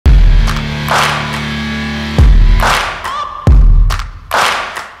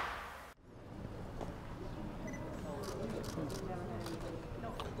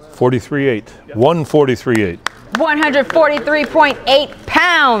143.8. 143.8. 143.8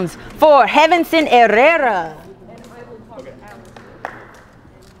 pounds for Heavenson Herrera.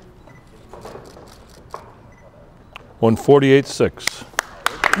 148.6.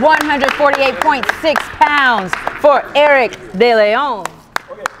 148.6 pounds for Eric De Leon.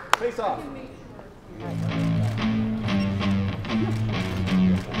 Okay, face off.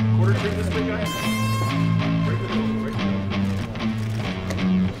 Quarter turn this way, guys. Right to the middle, right to the middle.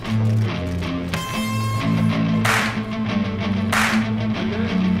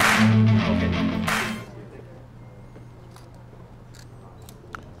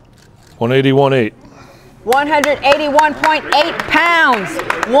 181.8. 181.8 pounds.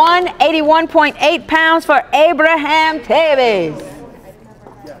 181.8 pounds for Abraham Tevez.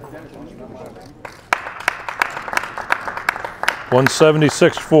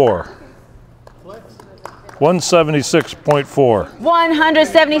 176.4. 176.4.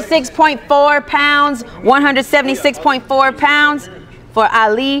 176.4 pounds. 176.4 pounds for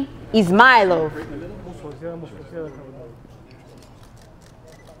Ali Ismailov.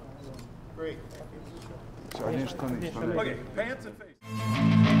 Great. Okay, pants and face.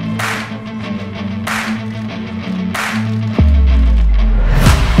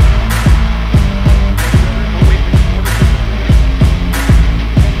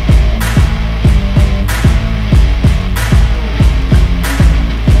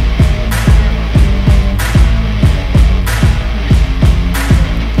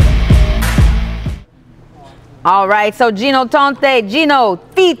 All right, so Gino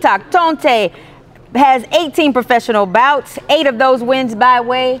Fitak Tonte has 18 professional bouts, 8 of those wins by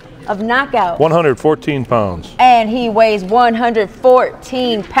way of knockout. 114 pounds. And he weighs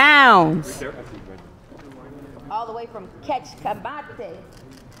 114 pounds. All the way from Kecskabate,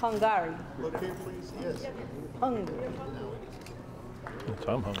 Hungary. Okay, please, yes. Hungary.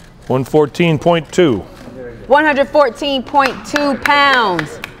 114.2. 114.2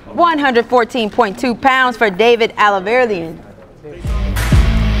 pounds. 114.2 pounds for David Alaverlian.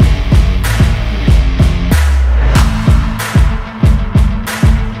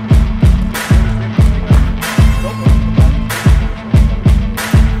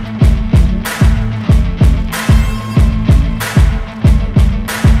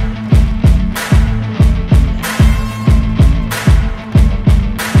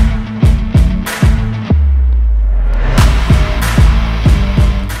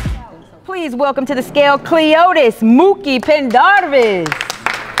 Please welcome to the scale Cleotis Mookie Pendarvis.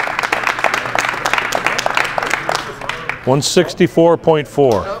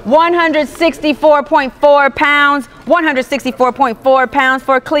 164.4. 164.4 pounds. 164.4 pounds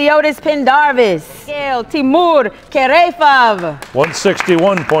for Cleotis Pendarvis. Scale Timur Kerefov.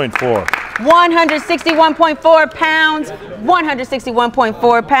 161.4. 161.4 pounds.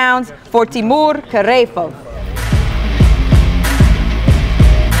 161.4 pounds for Timur Kerefov.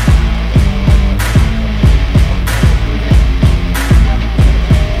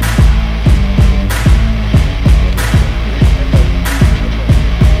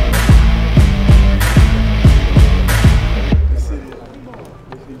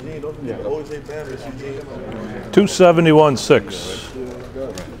 271.6.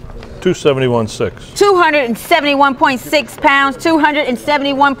 271.6. 271.6 pounds.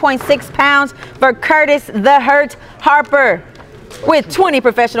 271.6 pounds for Curtis the Hurt Harper with 20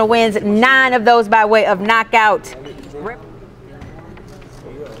 professional wins, 9 of those by way of knockout.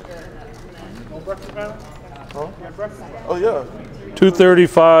 Oh, yeah.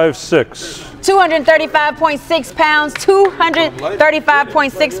 235.6. 235.6 pounds,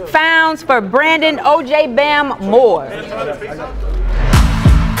 235.6 pounds for Brandon O.J. Bam Moore.